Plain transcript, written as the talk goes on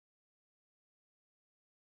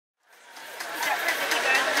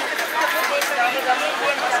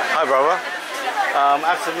Hi, brother.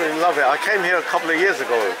 Absolutely love it. I came here a couple of years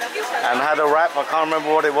ago and had a wrap. I can't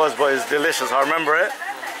remember what it was, but it's delicious. I remember it.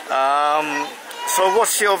 So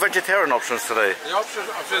what's your vegetarian options today? The option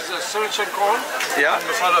is spinach and corn and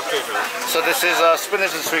masala potato. So this is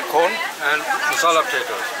spinach and sweet corn and masala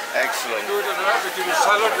potato. Excellent. We give you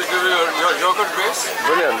salad, we give you your yogurt base.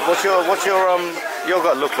 Brilliant. What's your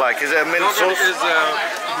yogurt look like? Is it a mint sauce? Is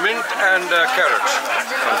mint and carrot.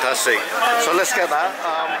 Fantastic. So let's get that.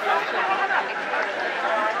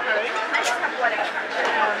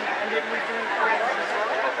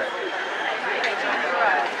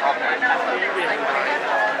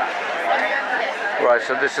 Right,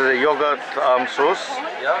 so this is a yogurt sauce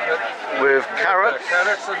with carrots.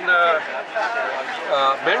 Carrots and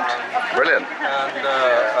mint. Brilliant. And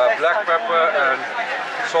black pepper and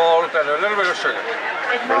salt and a little bit of sugar.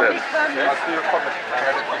 Brilliant.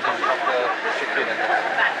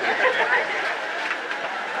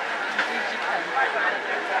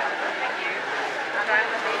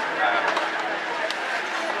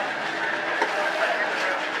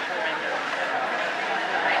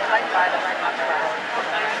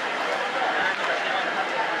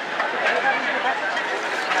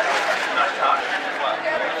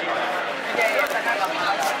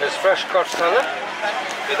 There's fresh cut salad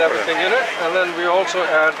with everything in it, and then we also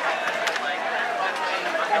add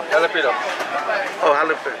jalapeno. Oh,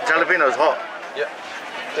 jalapeno's hot. Yeah.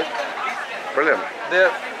 Brilliant.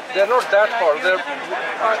 They're not that hot.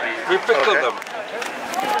 We pickle them.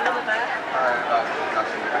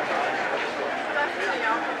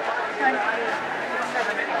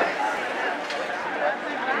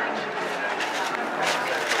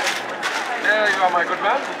 There you are, my good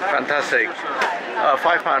man. Fantastic.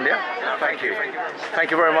 £5, yeah? Thank you.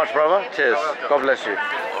 Thank you very much, brother. Cheers. God bless you.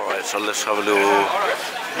 All right, so let's have a little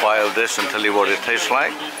bite of this and tell you what it tastes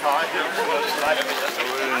like.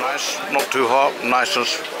 Really nice, not too hot,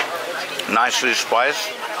 nicely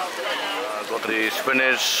spiced. Got the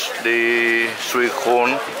spinach, the sweet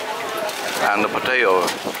corn, and the potato.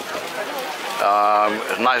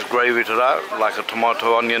 Nice gravy to that, like a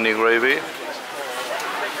tomato oniony gravy.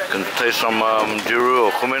 You can taste some jiru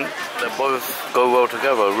or cumin. They both go well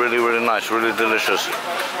together. Really, really nice, really delicious.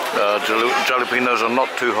 Jalapenos are not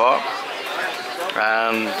too hot,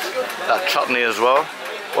 and that chutney as well,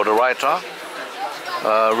 or the raita,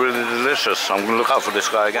 really delicious. I'm going to look out for this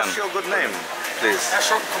guy again. What's your good name, please?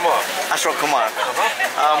 Ashok Kumar. Ashok Kumar.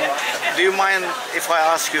 Do you mind if I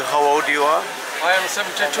ask you how old you are? I am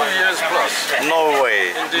 72 years plus. No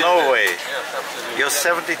way. Indeed. No way. Yes, absolutely. You're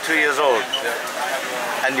 72 years old. Yeah.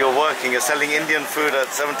 And you're working, you're selling Indian food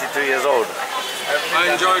at 72 years old. I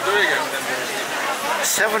enjoy doing it.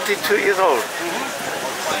 72 years old.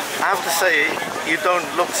 I have to say, you don't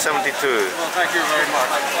look 72. Well, thank you very much.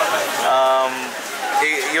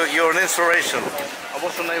 You're an inspiration.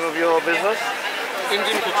 What's the name of your business?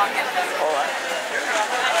 Indian kitchen. All right.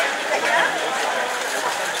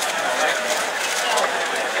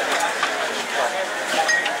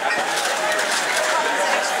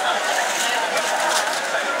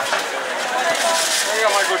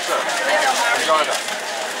 My good sir. Enjoy that.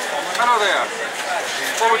 Hello there.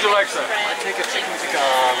 What would you like, sir? I take a chicken tikka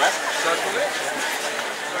wrap. Certainly.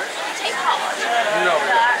 No.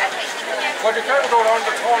 But you can't go around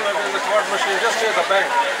the corner in the card machine, just near the bank.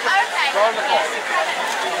 Okay. Round the corner.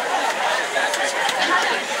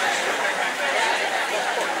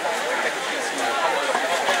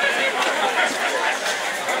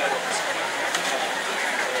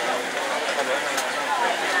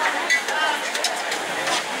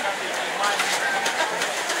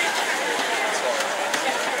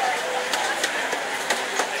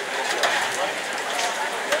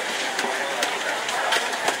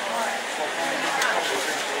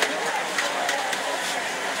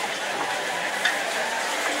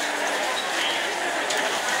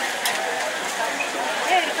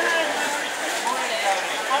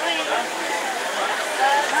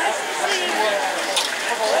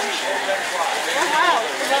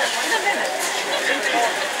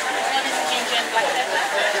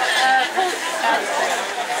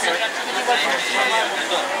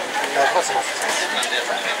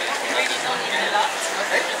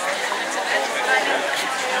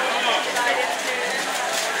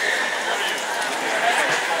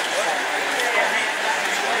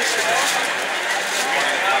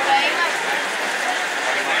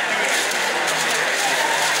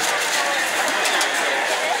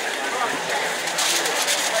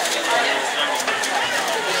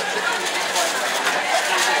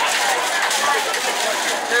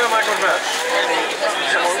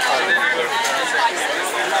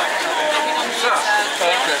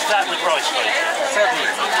 That with rice, please.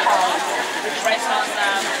 Certainly.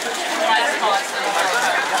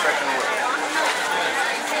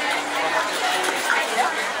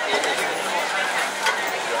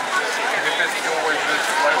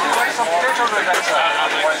 Some potatoes with that, sir.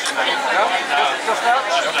 No? Just that?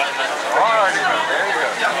 Alright, there you go.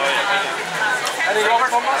 Any yogurt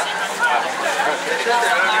from us?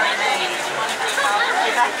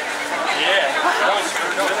 Yeah.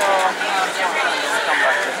 Come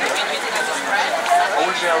back.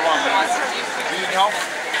 Only there one. Do you need help?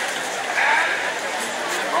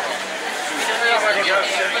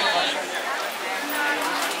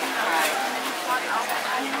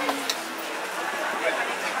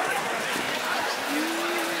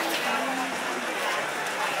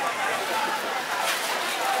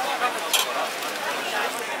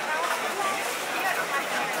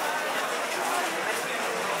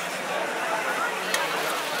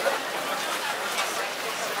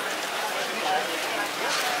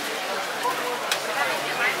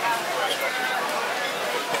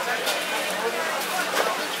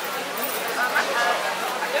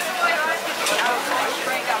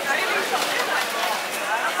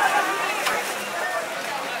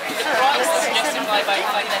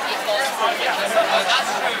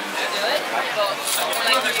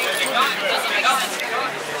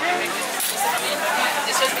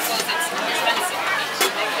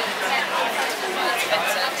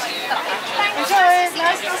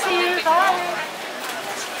 Nice to see you. Bye.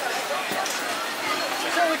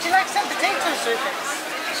 So would you like some potatoes with this?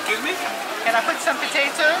 Excuse me? Can I put some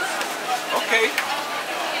potatoes? Okay.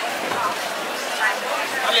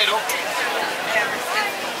 A little.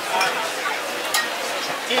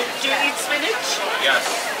 Do you eat spinach? Yes.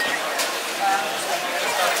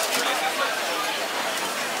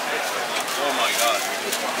 Oh my God.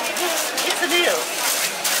 It's a deal.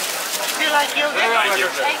 Do you like yogurt? Thank you.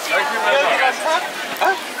 Thank you very Yogurt on much. top?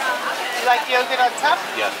 Huh? You like yogurt on top?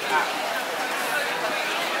 Yes.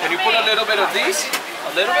 Can you put a little bit of these?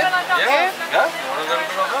 A little bit? Yeah. Yeah? A little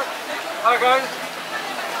bit of that. Hi guys.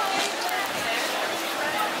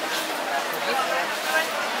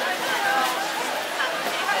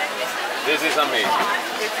 This is amazing.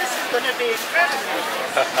 This is going to be incredible.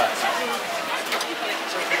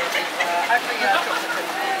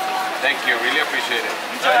 Thank you, really appreciate it.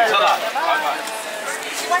 Thanks a lot. Bye-bye.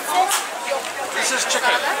 What's this? This is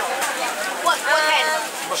chicken. What kind?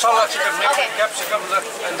 Masala chicken, maybe Okay. capsicum,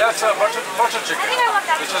 and that's butter chicken. I think I want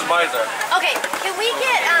that. This is milder. Okay, can we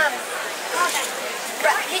get,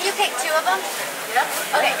 can you pick two of them? Yeah.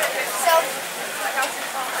 Okay, so.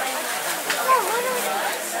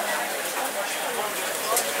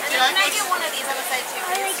 And then can I get one of these on the side too?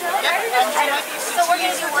 Are they good? So we're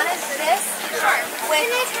going to do one of this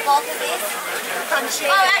with both of these. Oh,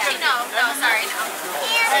 actually, no, sorry, no.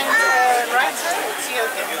 And Raita, it's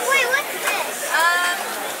yogurt. Wait, what's this?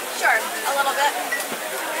 Sure, a little bit.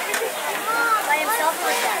 By himself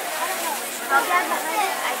or with that? I'll grab behind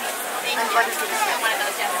it. Thank you. One of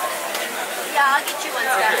those, yeah, I'll get you one,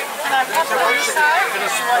 Scott. And I put on the side.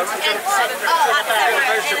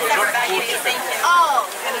 Thank you. Oh.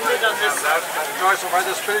 And a lid on this side. Choice of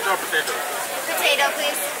either spinach or potato. Potato,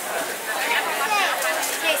 please.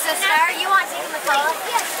 Okay, so Star, you want chicken masala?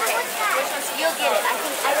 Yes. Okay. You'll get it. I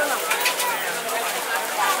don't know.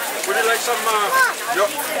 Would you like some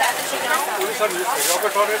yogurt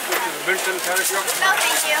on it, which is milk and carrot yogurt? No,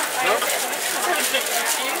 thank you. No?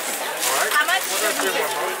 How much?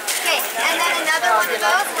 Okay, and then another one of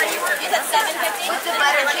those. You said $7.50 with the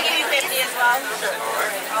butter chicken, $50 as well.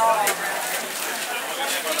 Alright.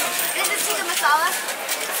 This is chicken masala.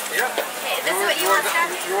 Yeah. Okay, this is what you want, Star?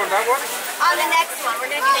 You want that one? On the next one, we're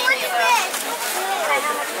gonna do the Indian one.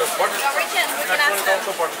 The butter. Go reach in. We can That one ask is them.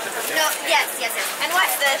 also butter chicken. Yeah? No, yes. And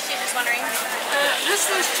what's this? She's just wondering. This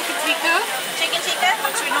is chicken tikka, Chicken tikka?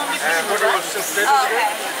 which we normally put And in what the do you wrap. want? Some potatoes Oh, again?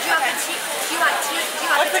 okay. Do you want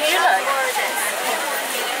What would you like? or this?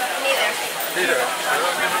 Neither. Neither. A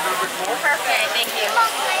little bit more? Perfect. Thank you.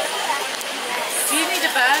 Do you need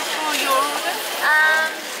a bag for your order?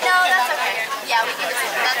 No, that's okay. Yeah, we can just.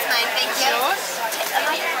 That's fine. Thank you.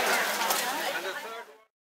 Yours?